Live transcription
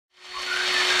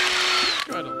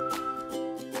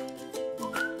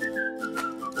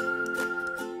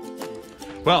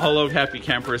Well, hello, happy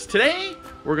campers. Today,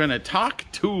 we're gonna talk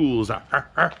tools.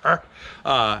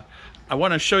 I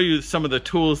wanna show you some of the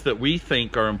tools that we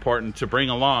think are important to bring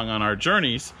along on our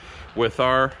journeys with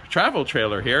our travel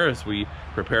trailer here as we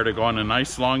prepare to go on a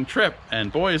nice long trip.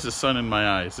 And boy, is the sun in my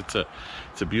eyes. It's a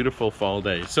beautiful fall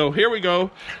day. So here we go.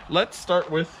 Let's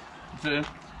start with the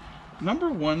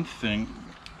number one thing.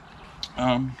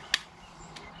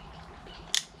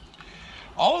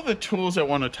 All of the tools I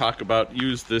want to talk about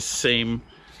use this same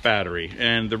battery,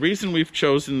 and the reason we've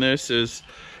chosen this is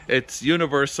it's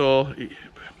universal.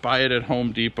 Buy it at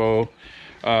Home Depot.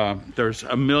 There's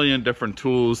a million different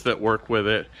tools that work with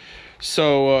it.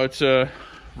 So it's a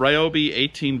Ryobi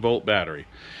 18-volt battery.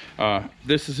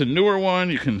 This is a newer one.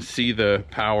 You can see the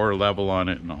power level on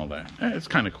it and all that. It's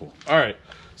kind of cool. All right,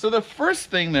 so the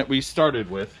first thing that we started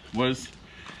with was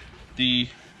the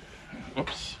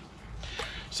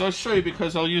so I'll show you,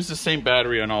 because I'll use the same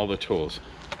battery on all the tools.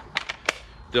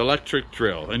 The electric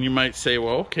drill. And you might say,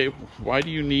 well, okay, why do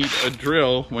you need a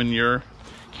drill when you're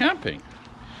camping?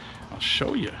 I'll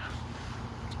show you.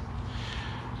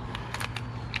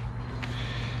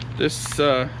 This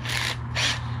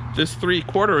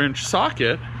 3/4 inch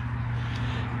socket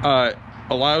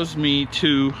allows me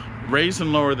to raise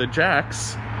and lower the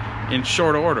jacks in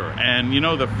short order. And you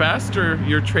know, the faster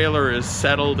your trailer is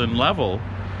settled and level,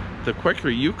 the quicker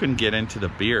you can get into the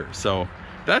beer. So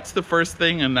that's the first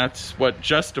thing, and that's what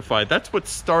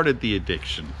started the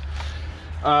addiction.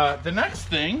 The next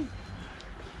thing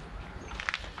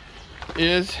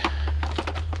is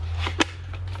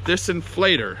this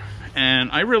inflator,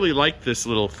 and I really like this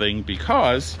little thing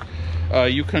because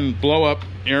you can blow up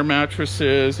air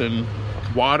mattresses and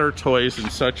water toys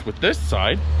and such with this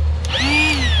side.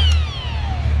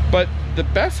 But the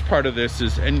best part of this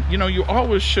is, and you know, you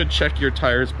always should check your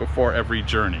tires before every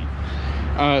journey.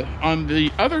 On the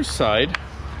other side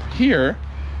here,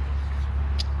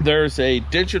 there's a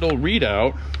digital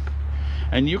readout,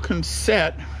 and you can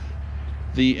set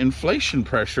the inflation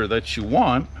pressure that you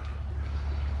want.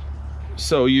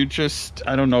 So you just,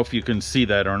 I don't know if you can see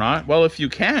that or not. Well, if you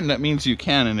can, that means you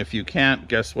can, and if you can't,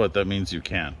 guess what? That means you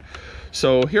can.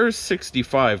 So here's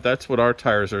 65. That's what our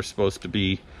tires are supposed to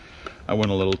be. I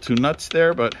went a little too nuts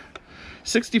there, but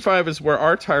 65 is where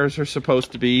our tires are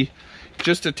supposed to be.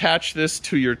 Just attach this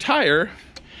to your tire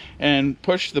and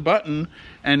push the button,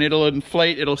 and it'll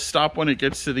inflate. It'll stop when it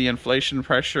gets to the inflation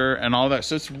pressure and all that.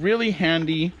 So it's really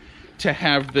handy to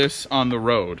have this on the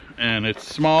road, and it's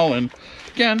small, and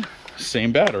again,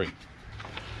 same battery.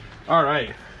 All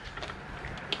right.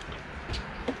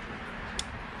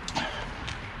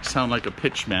 Sound like a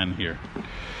pitch man here.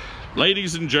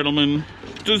 Ladies and gentlemen,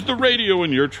 does the radio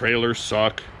in your trailer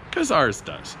suck? Because ours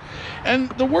does. And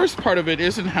the worst part of it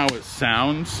isn't how it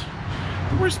sounds.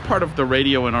 The worst part of the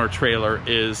radio in our trailer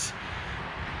is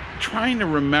trying to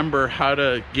remember how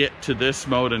to get to this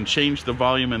mode and change the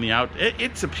volume and the out.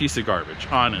 It's a piece of garbage,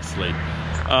 honestly.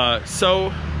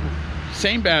 So,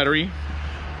 same battery,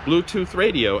 Bluetooth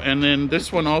radio. And then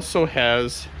this one also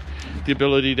has the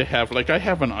ability to have, like, I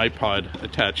have an iPod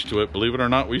attached to it. Believe it or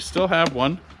not, we still have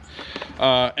one.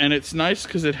 And it's nice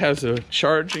because it has a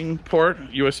charging port,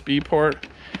 USB port,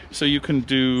 so you can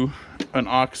do an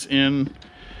aux in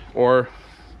or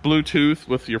Bluetooth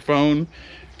with your phone,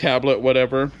 tablet,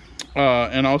 whatever,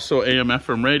 and also AM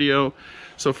FM radio.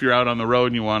 So if you're out on the road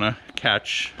and you want to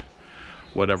catch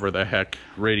whatever the heck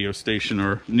radio station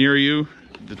or near you,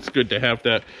 it's good to have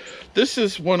that. This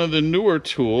is one of the newer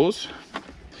tools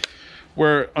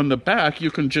where on the back you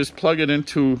can just plug it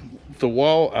into the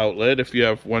wall outlet if you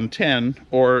have 110,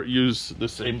 or use the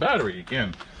same battery.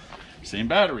 Again, same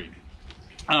battery.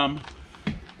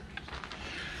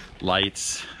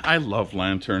 Lights. I love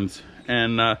lanterns,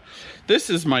 and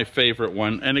this is my favorite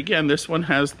one. And again, this one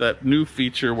has that new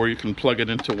feature where you can plug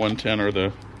it into 110 or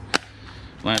the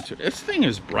lantern. This thing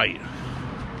is bright.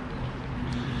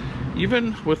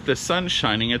 Even with the sun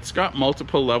shining, it's got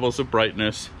multiple levels of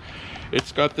brightness.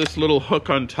 It's got this little hook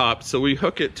on top, so we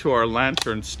hook it to our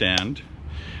lantern stand,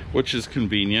 which is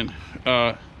convenient.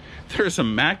 There's a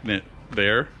magnet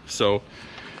there, so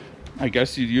I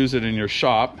guess you'd use it in your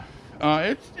shop.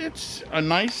 It's a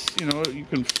nice, you know, you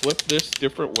can flip this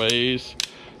different ways,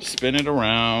 spin it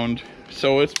around,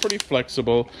 so it's pretty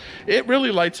flexible. It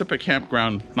really lights up a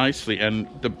campground nicely, and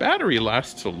the battery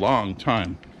lasts a long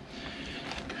time.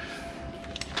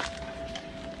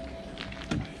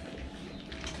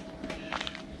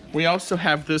 We also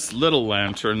have this little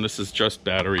lantern. This is just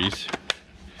batteries.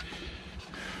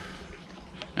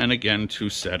 And again, 2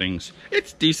 settings.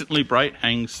 It's decently bright,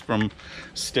 hangs from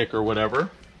stick or whatever.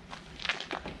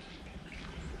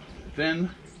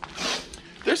 Then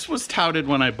This was touted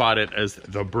when I bought it as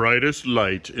the brightest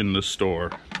light in the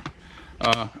store.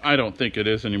 I don't think it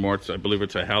is anymore. I believe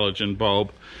it's a halogen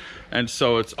bulb. And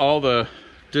so it's all the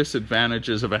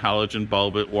disadvantages of a halogen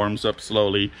bulb. It warms up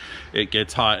slowly, it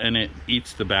gets hot, and it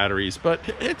eats the batteries. But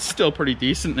it's still pretty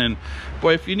decent. And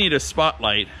boy, if you need a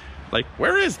spotlight, like,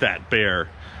 where is that bear?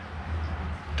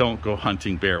 Don't go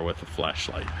hunting bear with a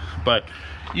flashlight. But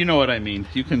you know what I mean.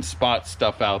 You can spot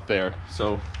stuff out there.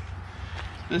 So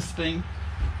this thing,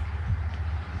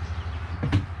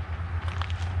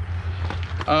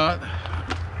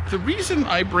 the reason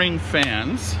I bring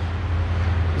fans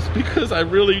is because I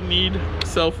really need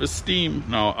self-esteem.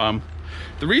 No,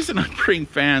 the reason I bring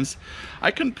fans,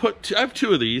 I have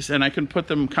two of these, and I can put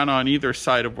them kind of on either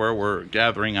side of where we're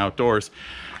gathering outdoors.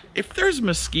 If there's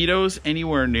mosquitoes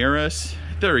anywhere near us,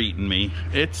 they're eating me.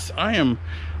 I am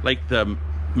like the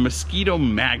mosquito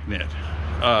magnet.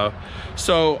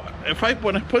 So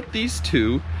when I put these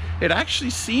two, it actually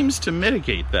seems to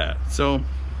mitigate that. So,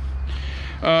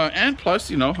 and plus,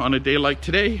 you know, on a day like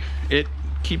today, it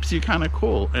keeps you kind of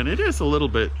cool, and it is a little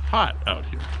bit hot out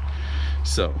here.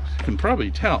 So you can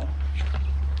probably tell.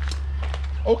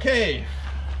 Okay,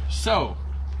 so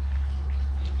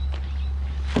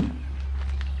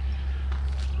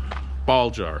ball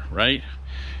jar, right?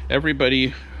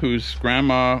 Everybody whose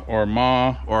grandma or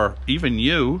ma or even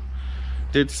you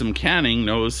did some canning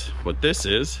knows what this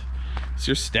is. It's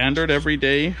your standard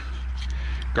everyday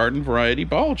garden variety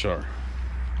ball jar.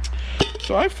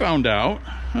 So I found out,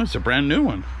 oh, it's a brand new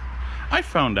one. I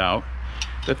found out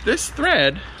that this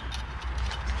thread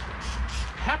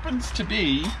happens to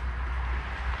be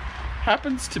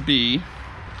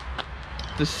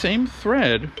the same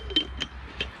thread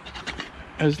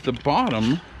as the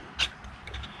bottom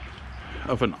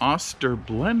of an Oster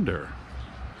blender.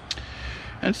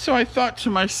 And so I thought to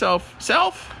myself,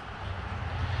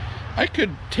 I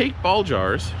could take ball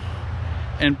jars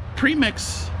and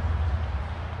pre-mix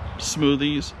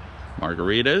smoothies,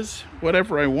 margaritas,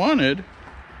 whatever I wanted,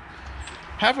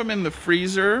 have them in the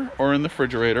freezer or in the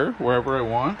refrigerator, wherever I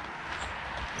want.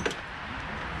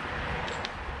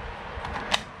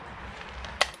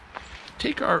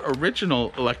 Take our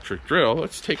original electric drill.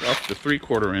 Let's take off the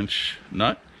 3/4 inch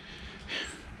nut,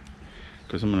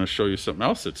 because I'm going to show you something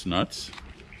else that's nuts.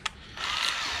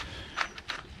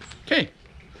 Okay,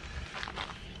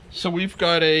 so we've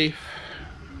got a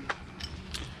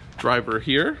driver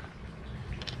here.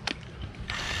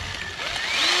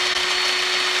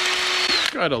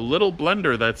 We've got a little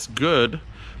blender that's good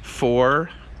for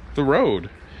the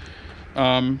road.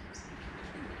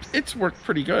 It's worked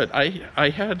pretty good. I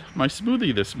had my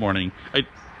smoothie this morning. I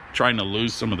trying to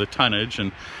lose some of the tonnage,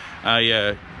 and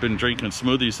I been drinking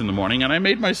smoothies in the morning, and I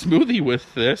made my smoothie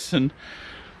with this, and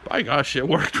by gosh, it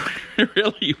worked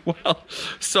really well.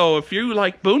 So if you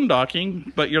like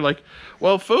boondocking, but you're like,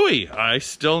 well, phooey, I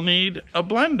still need a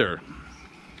blender.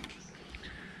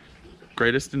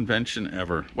 Greatest invention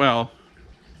ever. Well,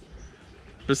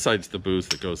 besides the booze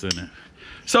that goes in it.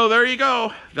 So there you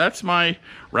go. That's my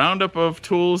roundup of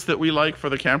tools that we like for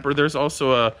the camper. There's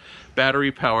also a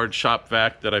battery-powered shop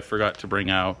vac that I forgot to bring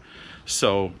out.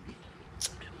 So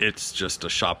it's just a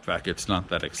shop vac. It's not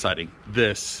that exciting.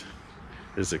 This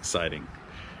is exciting.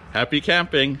 Happy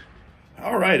camping.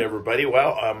 All right, everybody.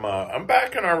 Well, I'm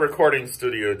back in our recording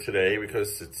studio today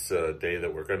because it's a day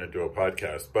that we're going to do a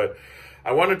podcast. But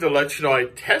I wanted to let you know I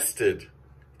tested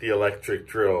the electric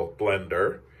drill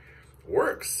blender.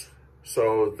 Works.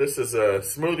 So this is a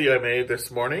smoothie I made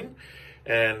this morning,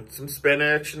 and some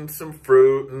spinach and some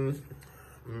fruit and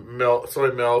milk,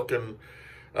 soy milk, and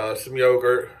some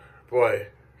yogurt. Boy,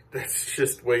 that's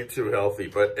just way too healthy,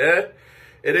 but it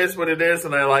is what it is,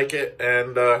 and I like it.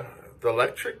 And the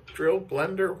electric drill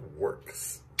blender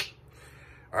works.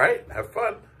 All right, have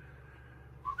fun.